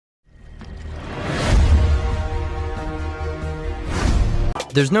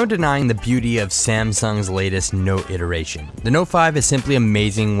There's no denying the beauty of Samsung's latest Note iteration. The Note 5 is simply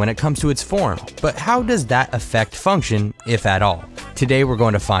amazing when it comes to its form, but how does that affect function, if at all? Today we're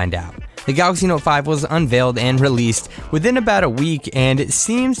going to find out. The Galaxy Note 5 was unveiled and released within about a week, and it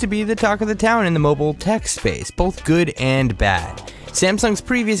seems to be the talk of the town in the mobile tech space, both good and bad. Samsung's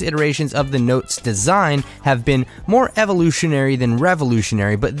previous iterations of the Note's design have been more evolutionary than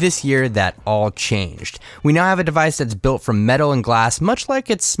revolutionary, but this year that all changed. We now have a device that's built from metal and glass, much like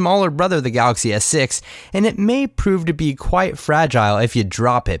its smaller brother, the Galaxy S6, and it may prove to be quite fragile if you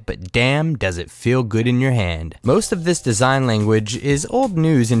drop it, but damn does it feel good in your hand. Most of this design language is old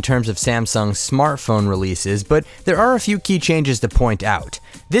news in terms of Samsung's smartphone releases, but there are a few key changes to point out.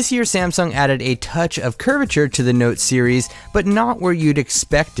 This year Samsung added a touch of curvature to the Note series, but not where you'd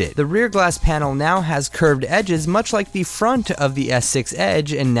expect it. The rear glass panel now has curved edges much like the front of the S6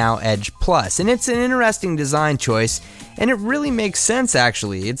 Edge and now Edge Plus, and it's an interesting design choice, and it really makes sense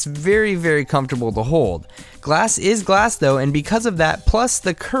actually. It's very comfortable to hold. Glass is glass though, and because of that, plus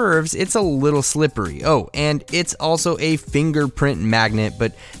the curves, it's a little slippery. Oh, and it's also a fingerprint magnet,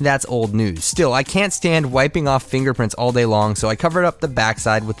 but that's old news. Still, I can't stand wiping off fingerprints all day long, so I covered up the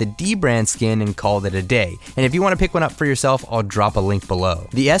backside with the D-brand skin and called it a day. And if you want to pick one up for yourself, I'll drop a link below.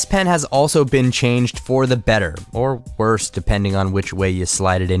 The S Pen has also been changed for the better, or worse, depending on which way you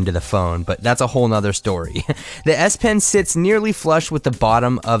slide it into the phone, but that's a whole nother story. The S Pen sits nearly flush with the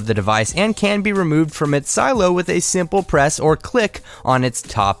bottom of the device and can be removed from its side with a simple press or click on its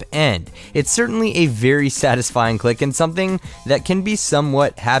top end. It's certainly a very satisfying click and something that can be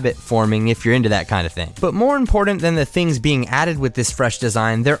somewhat habit forming if you're into that kind of thing. But more important than the things being added with this fresh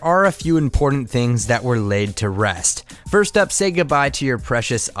design, there are a few important things that were laid to rest. First up, say goodbye to your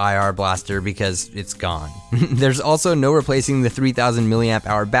precious IR blaster because it's gone. There's also no replacing the 3000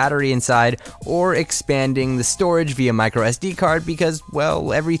 mAh battery inside or expanding the storage via micro SD card because,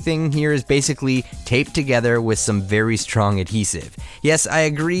 well, everything here is basically taped together with some very strong adhesive. Yes, I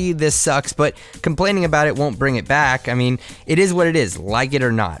agree this sucks, but complaining about it won't bring it back. I mean, it is what it is, like it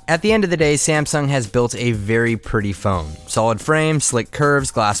or not. At the end of the day, Samsung has built a very pretty phone. Solid frame, slick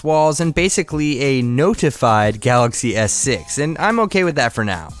curves, glass walls, and basically a notified Galaxy S6, and I'm okay with that for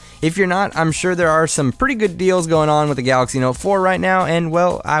now. If you're not, I'm sure there are some pretty good deals going on with the Galaxy Note 4 right now, and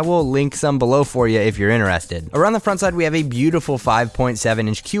well, I will link some below for you if you're interested. Around the front side, we have a beautiful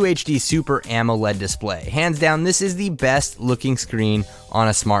 5.7-inch QHD Super AMOLED display. Hands down, this is the best looking screen on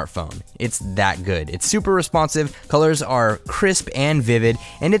a smartphone. It's that good. It's super responsive, colors are crisp and vivid,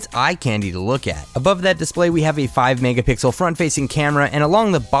 and it's eye candy to look at. Above that display, we have a 5-megapixel front-facing camera, and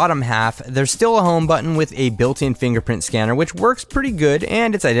along the bottom half, there's still a home button with a built-in fingerprint scanner, which works pretty good,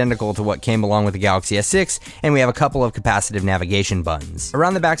 and it's identical to what came along with the Galaxy S6, and we have a couple of capacitive navigation buttons.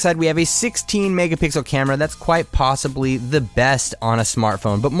 Around the backside, we have a 16-megapixel camera that's quite possibly the best on a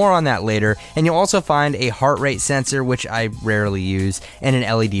smartphone, but more on that later, and you'll also find a heart rate sensor, which I rarely use, and an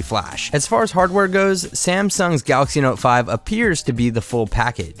LED flash. As far as hardware goes, Samsung's Galaxy Note 5 appears to be the full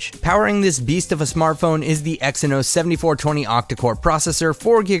package. Powering this beast of a smartphone is the Exynos 7420 octa-core processor,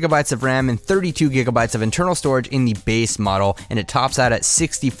 4GB of RAM, and 32GB of internal storage in the base model, and it tops out at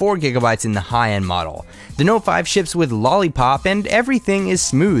 64GB in the high-end model. The Note 5 ships with Lollipop, and everything is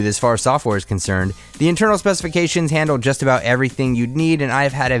smooth as far as software is concerned. The internal specifications handle just about everything you'd need, and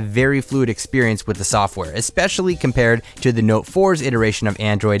I've had a very fluid experience with the software, especially compared to the Note 4's iteration of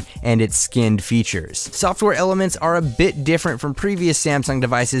Android and its skinned features. Software elements are a bit different from previous Samsung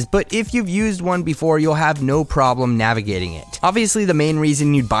devices, but if you've used one before, you'll have no problem navigating it. Obviously, the main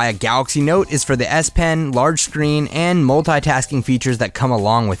reason you'd buy a Galaxy Note is for the S Pen, large screen, and multitasking features that come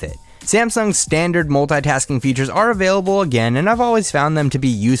along with it. Samsung's standard multitasking features are available again, and I've always found them to be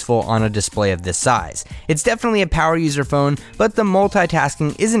useful on a display of this size. It's definitely a power user phone, but the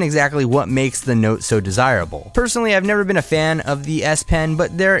multitasking isn't exactly what makes the Note so desirable. Personally, I've never been a fan of the S Pen,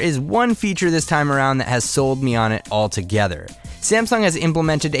 but there is one feature this time around that has sold me on it altogether. Samsung has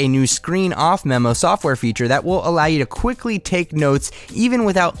implemented a new screen off memo software feature that will allow you to quickly take notes even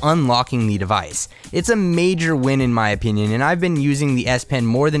without unlocking the device. It's a major win in my opinion, and I've been using the S Pen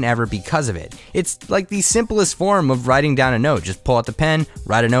more than ever because of it. It's like the simplest form of writing down a note. Just pull out the pen,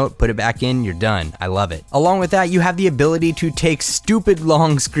 write a note, put it back in, you're done. I love it. Along with that, you have the ability to take stupid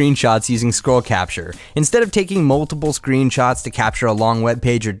long screenshots using scroll capture. Instead of taking multiple screenshots to capture a long web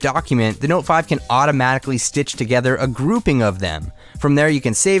page or document, the Note 5 can automatically stitch together a grouping of them. From there, you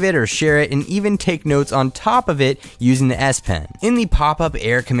can save it or share it and even take notes on top of it using the S Pen. In the pop-up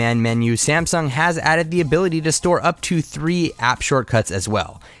Air Command menu, Samsung has added the ability to store up to 3 app shortcuts as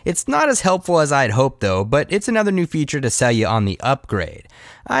well. It's not as helpful as I'd hoped though, but it's another new feature to sell you on the upgrade.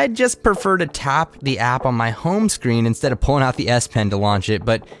 I just prefer to tap the app on my home screen instead of pulling out the S Pen to launch it,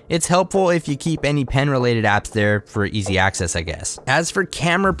 but it's helpful if you keep any pen-related apps there for easy access, I guess. As for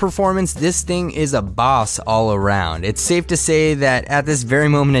camera performance, this thing is a boss all around. It's safe to say that at this very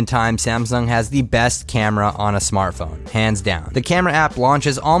moment in time, Samsung has the best camera on a smartphone, hands down. The camera app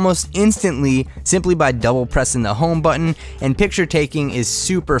launches almost instantly simply by double pressing the home button, and picture taking is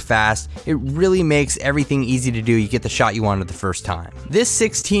super fast. It really makes everything easy to do. You get the shot you wanted the first time. This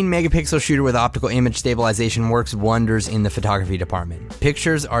 16 megapixel shooter with optical image stabilization works wonders in the photography department.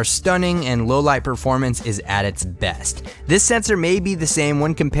 Pictures are stunning and low light performance is at its best. This sensor may be the same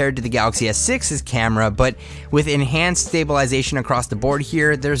when compared to the Galaxy S6's camera, but with enhanced stabilization across the board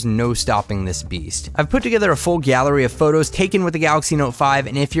here, there's no stopping this beast. I've put together a full gallery of photos taken with the Galaxy Note 5,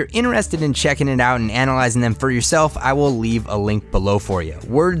 and if you're interested in checking it out and analyzing them for yourself, I will leave a link below for you.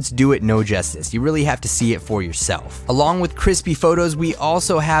 Words do it no justice. You really have to see it for yourself. Along with crispy photos, we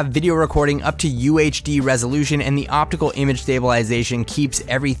also have video recording up to UHD resolution, and the optical image stabilization keeps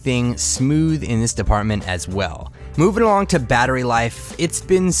everything smooth in this department as well. Moving along to battery life, it's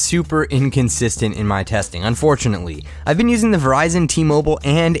been super inconsistent in my testing, unfortunately. I've been using the Verizon, T-Mobile,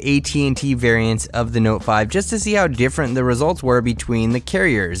 and AT&T variants of the Note 5 just to see how different the results were between the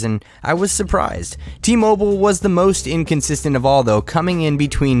carriers, and I was surprised. T-Mobile was the most inconsistent of all though, coming in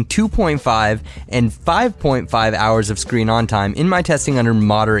between 2.5 and 5.5 hours of screen on time in my testing under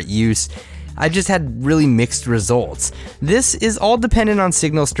moderate use. I just had really mixed results. This is all dependent on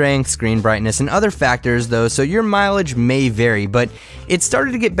signal strength, screen brightness, and other factors though, so your mileage may vary, but it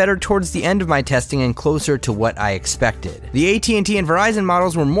started to get better towards the end of my testing and closer to what I expected. The AT&T and Verizon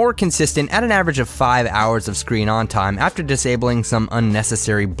models were more consistent at an average of 5 hours of screen on time after disabling some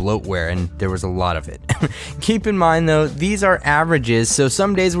unnecessary bloatware, and there was a lot of it. Keep in mind though, these are averages, so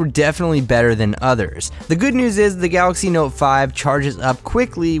some days were definitely better than others. The good news is the Galaxy Note 5 charges up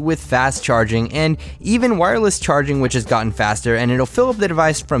quickly with fast charging and even wireless charging, which has gotten faster, and it'll fill up the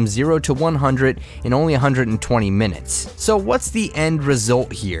device from 0 to 100 in only 120 minutes. So what's the end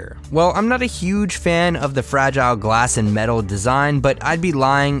result here? Well, I'm not a huge fan of the fragile glass and metal design, but I'd be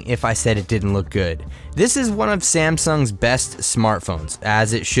lying if I said it didn't look good. This is one of Samsung's best smartphones,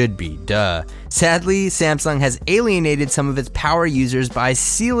 as it should be, duh. Sadly, Samsung has alienated some of its power users by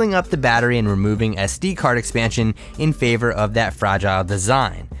sealing up the battery and removing SD card expansion in favor of that fragile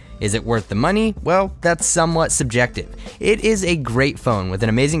design. Is it worth the money? Well, that's somewhat subjective. It is a great phone with an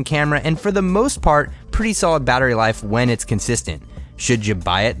amazing camera and for the most part, pretty solid battery life when it's consistent. Should you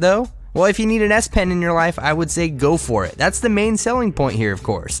buy it though? Well, if you need an S Pen in your life, I would say go for it. That's the main selling point here, of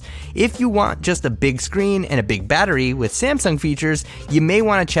course. If you want just a big screen and a big battery with Samsung features, you may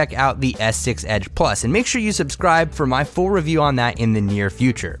want to check out the S6 Edge Plus, and make sure you subscribe for my full review on that in the near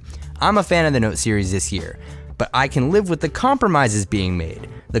future. I'm a fan of the Note series this year, but I can live with the compromises being made.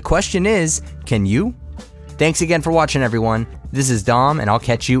 The question is, can you? Thanks again for watching everyone. This is Dom, and I'll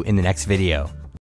catch you in the next video.